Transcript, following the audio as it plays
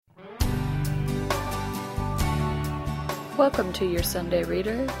Welcome to your Sunday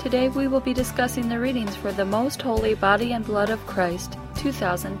Reader. Today we will be discussing the readings for the Most Holy Body and Blood of Christ,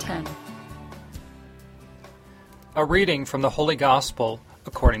 2010. A reading from the Holy Gospel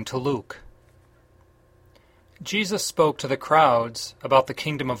according to Luke. Jesus spoke to the crowds about the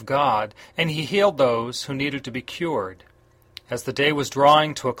kingdom of God, and he healed those who needed to be cured. As the day was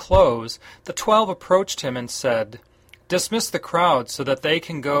drawing to a close, the 12 approached him and said, "Dismiss the crowd so that they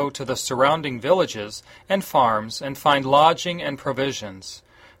can go to the surrounding villages and farms and find lodging and provisions,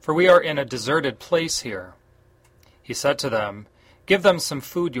 for we are in a deserted place here." He said to them, "Give them some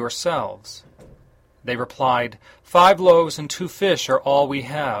food yourselves." They replied, 5 loaves and 2 fish are all we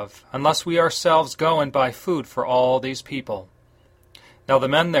have, unless we ourselves go and buy food for all these people." Now the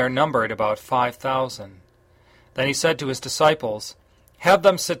men there numbered about 5,000. Then he said to his disciples, "Have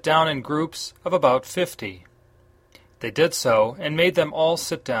them sit down in groups of about 50. They did so, and made them all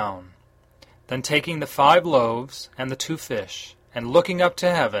sit down. Then taking the 5 loaves and the 2 fish, and looking up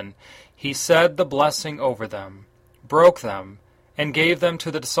to heaven, he said the blessing over them, broke them, and gave them to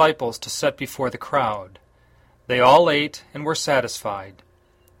the disciples to set before the crowd. They all ate and were satisfied.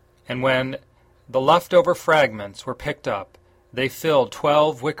 And when the leftover fragments were picked up, they filled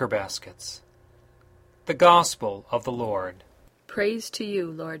 12 wicker baskets. The Gospel of the Lord. Praise to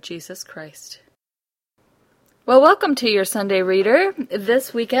you, Lord Jesus Christ. Well, welcome to your Sunday Reader.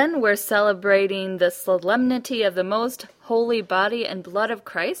 This weekend we're celebrating the solemnity of the Most Holy Body and Blood of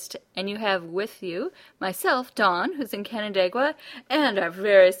Christ, and you have with you myself, Dawn, who's in Canandaigua, and our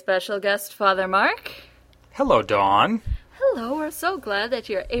very special guest, Father Mark. Hello, Dawn. Hello, we're so glad that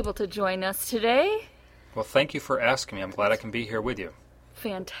you're able to join us today. Well, thank you for asking me. I'm glad I can be here with you.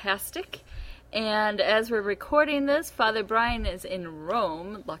 Fantastic. And as we're recording this, Father Brian is in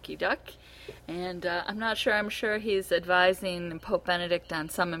Rome, lucky duck, and I'm sure he's advising Pope Benedict on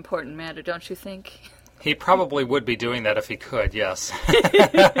some important matter, don't you think? He probably would be doing that if he could, yes.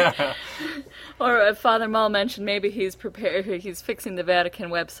 Or Father Mull mentioned maybe he's fixing the Vatican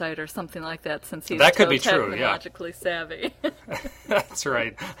website or something like that, since he's that could so be true, technologically savvy. That's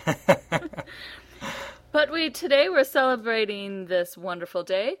right. But today we're celebrating this wonderful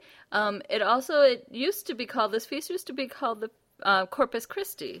day. This feast used to be called the Corpus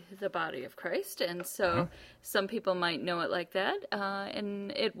Christi, the body of Christ, and so some people might know it like that.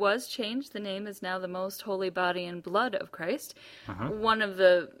 And it was changed. The name is now the Most Holy Body and Blood of Christ. One of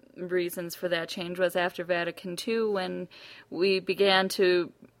the reasons for that change was after Vatican II, when we began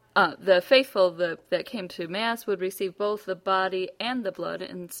to the faithful that came to Mass would receive both the body and the blood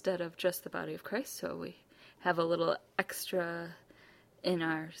instead of just the body of Christ. So we have a little extra in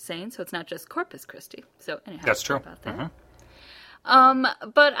our saying, so it's not just Corpus Christi. So anyhow, that's true. About that.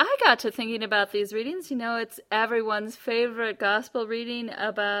 But I got to thinking about these readings. You know, it's everyone's favorite gospel reading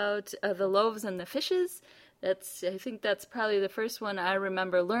about the loaves and the fishes. I think that's probably the first one I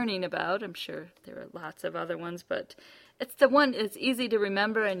remember learning about. I'm sure there are lots of other ones, but it's the one it's easy to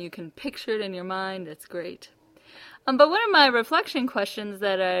remember and you can picture it in your mind. It's great. But one of my reflection questions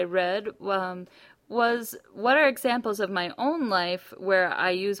that I read was, what are examples of my own life where I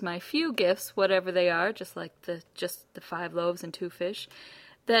use my few gifts, whatever they are, just like the 5 loaves and 2 fish,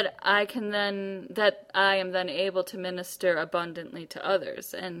 that I am then able to minister abundantly to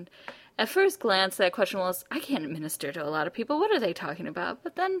others. And at first glance, that question was, I can't minister to a lot of people. What are they talking about?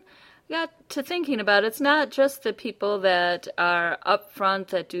 But then I got to thinking about it's not just the people that are up front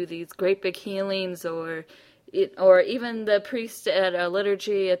that do these great big healings or even the priest at a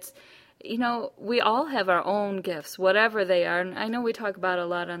liturgy. It's, we all have our own gifts, whatever they are. And I know we talk about it a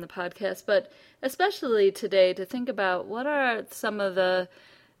lot on the podcast, but especially today to think about what are some of the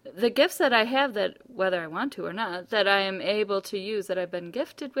gifts that I have that, whether I want to or not, that I am able to use, that I've been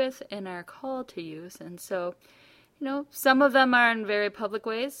gifted with and are called to use. And so, some of them are in very public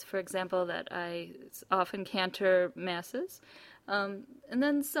ways. For example, that I often cantor masses. And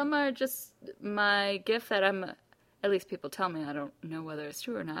then some are just my gift that at least people tell me, I don't know whether it's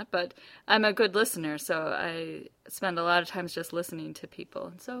true or not, but I'm a good listener, so I spend a lot of times just listening to people.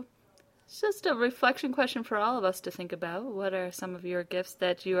 And so it's just a reflection question for all of us to think about. What are some of your gifts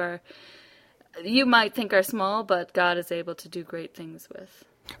that you might think are small, but God is able to do great things with?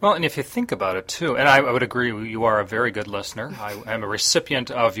 Well, and if you think about it, too, and I would agree, you are a very good listener. I am a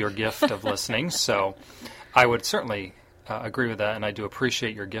recipient of your gift of listening, so I would certainly agree with that, and I do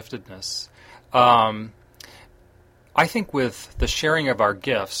appreciate your giftedness. I think with the sharing of our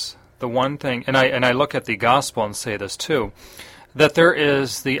gifts, the one thing, and I look at the gospel and say this too, that there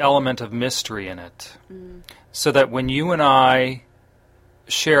is the element of mystery in it. So that when you and I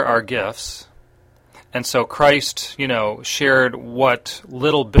share our gifts, And so Christ, shared what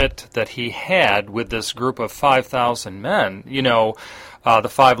little bit that he had with this group of 5,000 men, the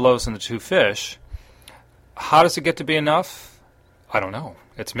 5 loaves and the 2 fish. How does it get to be enough? I don't know.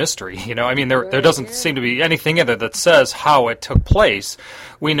 It's mystery, there doesn't seem to be anything in it that says how it took place.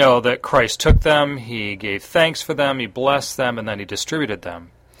 We know that Christ took them, he gave thanks for them, he blessed them, and then he distributed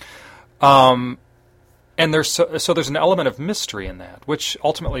them. And there's an element of mystery in that, which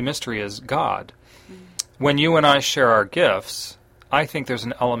ultimately mystery is God. When you and I share our gifts, I think there's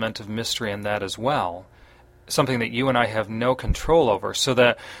an element of mystery in that as well, something that you and I have no control over. So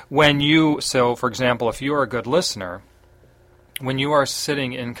that for example, if you are a good listener, when you are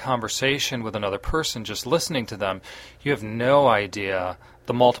sitting in conversation with another person, just listening to them, you have no idea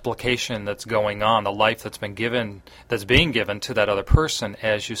the multiplication that's going on, the life that's being given to that other person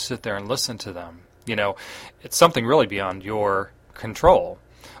as you sit there and listen to them. It's something really beyond your control.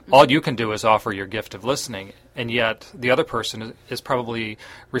 All you can do is offer your gift of listening, and yet the other person is probably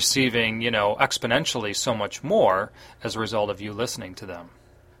receiving, exponentially so much more as a result of you listening to them.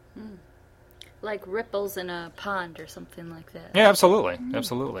 Like ripples in a pond or something like that. Yeah, absolutely.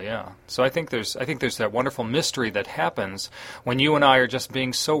 Absolutely, yeah. So I think there's that wonderful mystery that happens when you and I are just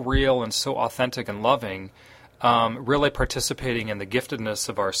being so real and so authentic and loving, really participating in the giftedness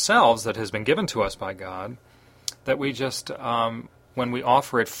of ourselves that has been given to us by God, that we just, when we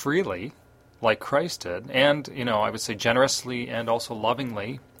offer it freely, like Christ did, and, I would say generously and also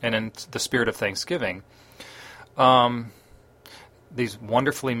lovingly, and in the spirit of thanksgiving, these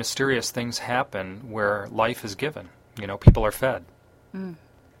wonderfully mysterious things happen where life is given. People are fed. I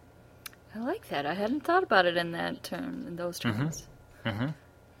like that. I hadn't thought about it in those terms.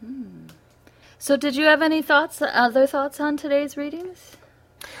 So did you have any other thoughts on today's readings?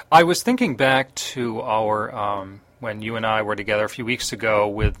 I was thinking back to our, when you and I were together a few weeks ago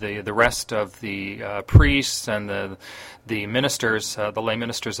with the rest of the priests and the ministers, the lay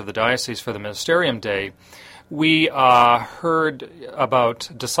ministers of the diocese for the Ministerium Day. We heard about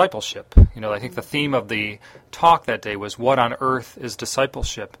discipleship. I think the theme of the talk that day was, what on earth is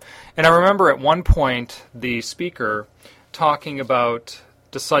discipleship? And I remember at one point the speaker talking about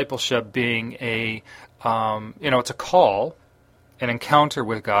discipleship being it's a call, an encounter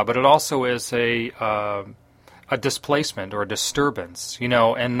with God, but it also is a displacement or a disturbance,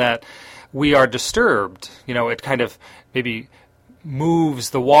 and that we are disturbed. It kind of maybe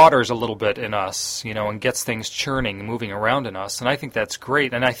moves the waters a little bit in us, and gets things churning, moving around in us. And I think that's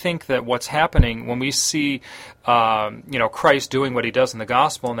great. And I think that what's happening when we see, Christ doing what he does in the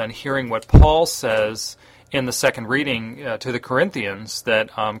gospel and then hearing what Paul says in the second reading to the Corinthians, that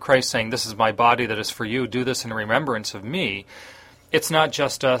Christ saying, this is my body that is for you, do this in remembrance of me. It's not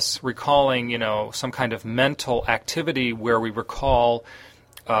just us recalling, some kind of mental activity where we recall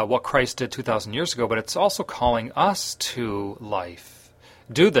what Christ did 2,000 years ago, but it's also calling us to life.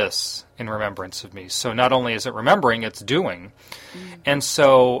 Do this in remembrance of me. So not only is it remembering, it's doing. And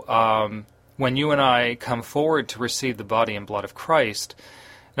so when you and I come forward to receive the body and blood of Christ,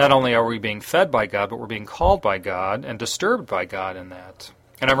 not only are we being fed by God, but we're being called by God and disturbed by God in that.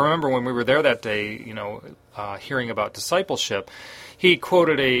 And I remember when we were there that day, hearing about discipleship, he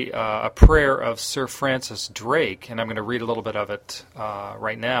quoted a prayer of Sir Francis Drake, and I'm going to read a little bit of it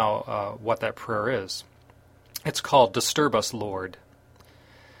right now, what that prayer is. It's called, Disturb Us, Lord.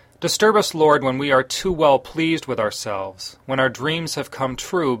 Disturb us, Lord, when we are too well pleased with ourselves, when our dreams have come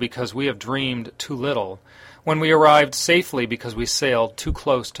true because we have dreamed too little, when we arrived safely because we sailed too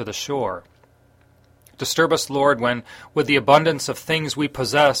close to the shore. Disturb us, Lord, when, with the abundance of things we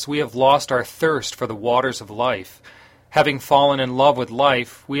possess, we have lost our thirst for the waters of life. Having fallen in love with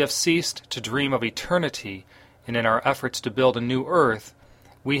life, we have ceased to dream of eternity, and in our efforts to build a new earth,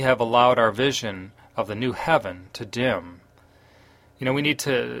 we have allowed our vision of the new heaven to dim. We need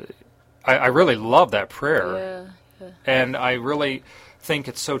to... I really love that prayer. Yeah. And I really think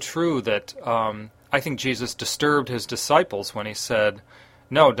it's so true that I think Jesus disturbed his disciples when he said,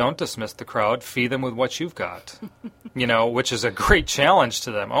 no, don't dismiss the crowd. Feed them with what you've got, which is a great challenge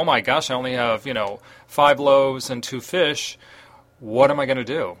to them. Oh, my gosh, I only have, 5 loaves and 2 fish. What am I going to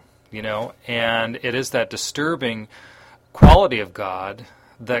do? And it is that disturbing quality of God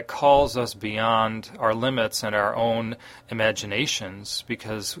that calls us beyond our limits and our own imaginations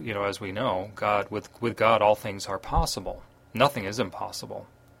because, as we know, with God, all things are possible. Nothing is impossible.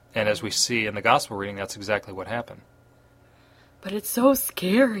 And as we see in the gospel reading, that's exactly what happened. But it's so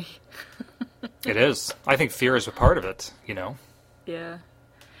scary. It is. I think fear is a part of it, Yeah.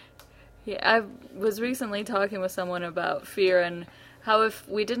 I was recently talking with someone about fear and how if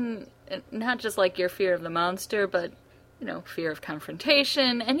we didn't, not just like your fear of the monster, but, fear of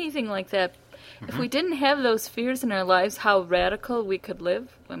confrontation, anything like that, if we didn't have those fears in our lives, how radical we could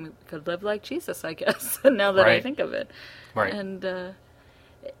live. I mean, we could live like Jesus, I guess, now that I Right. think of it. Right.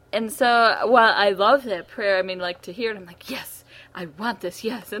 And so, while I love that prayer, I mean, like, to hear it, I'm like, yes, I want this,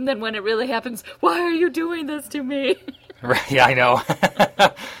 yes. And then when it really happens, why are you doing this to me? Right, yeah, I know.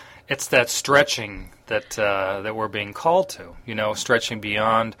 It's that stretching that we're being called to, stretching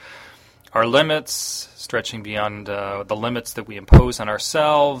beyond our limits, stretching beyond the limits that we impose on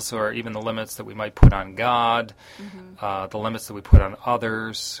ourselves, or even the limits that we might put on God, the limits that we put on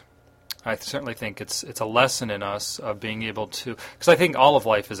others. I certainly think it's a lesson in us of being able to, because I think all of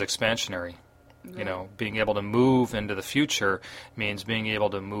life is expansionary. Being able to move into the future means being able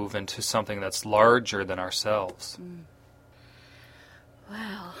to move into something that's larger than ourselves.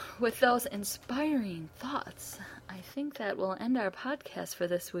 Wow. With those inspiring thoughts, I think that will end our podcast for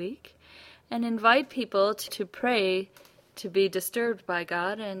this week and invite people to pray, to be disturbed by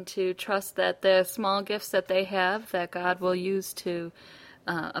God, and to trust that the small gifts that they have, that God will use to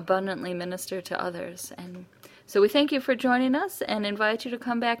abundantly minister to others. And so we thank you for joining us and invite you to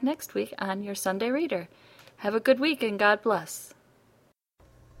come back next week on your Sunday Reader. Have a good week and God bless.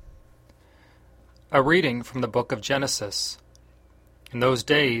 A reading from the book of Genesis. In those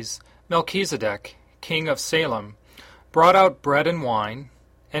days, Melchizedek, king of Salem, brought out bread and wine,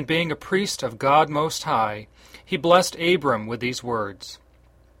 and being a priest of God Most High, he blessed Abram with these words: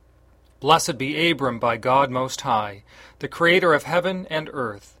 Blessed be Abram by God Most High, the Creator of heaven and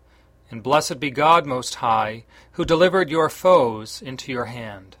earth, and blessed be God Most High, who delivered your foes into your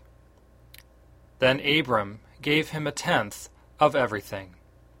hand. Then Abram gave him 1/10 of everything.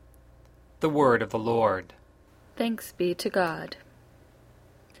 The word of the Lord. Thanks be to God.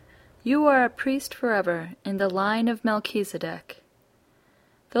 You are a priest forever in the line of Melchizedek.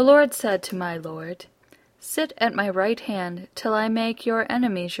 The Lord said to my Lord, Sit at my right hand till I make your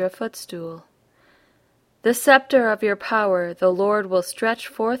enemies your footstool. The scepter of your power the Lord will stretch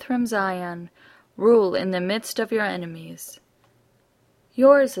forth from Zion, rule in the midst of your enemies.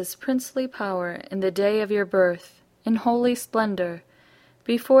 Yours is princely power in the day of your birth, in holy splendor.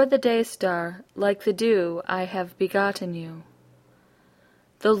 Before the day star, like the dew, I have begotten you.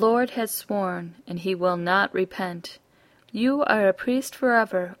 The Lord has sworn, and he will not repent. You are a priest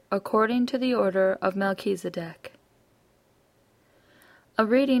forever, according to the order of Melchizedek. A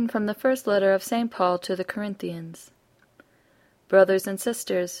reading from the first letter of St. Paul to the Corinthians. Brothers and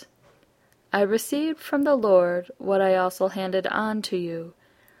sisters, I received from the Lord what I also handed on to you,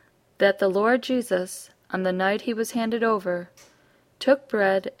 that the Lord Jesus, on the night he was handed over, took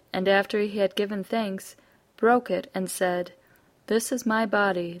bread, and after he had given thanks, broke it, and said, This is my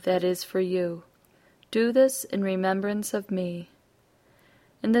body that is for you. Do this in remembrance of me.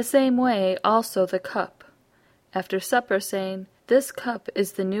 In the same way also the cup, after supper, saying, This cup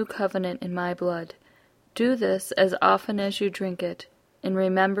is the new covenant in my blood. Do this as often as you drink it, in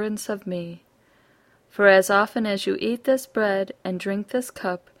remembrance of me. For as often as you eat this bread and drink this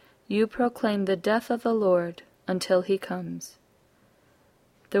cup, you proclaim the death of the Lord until he comes.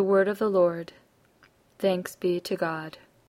 The word of the Lord. Thanks be to God.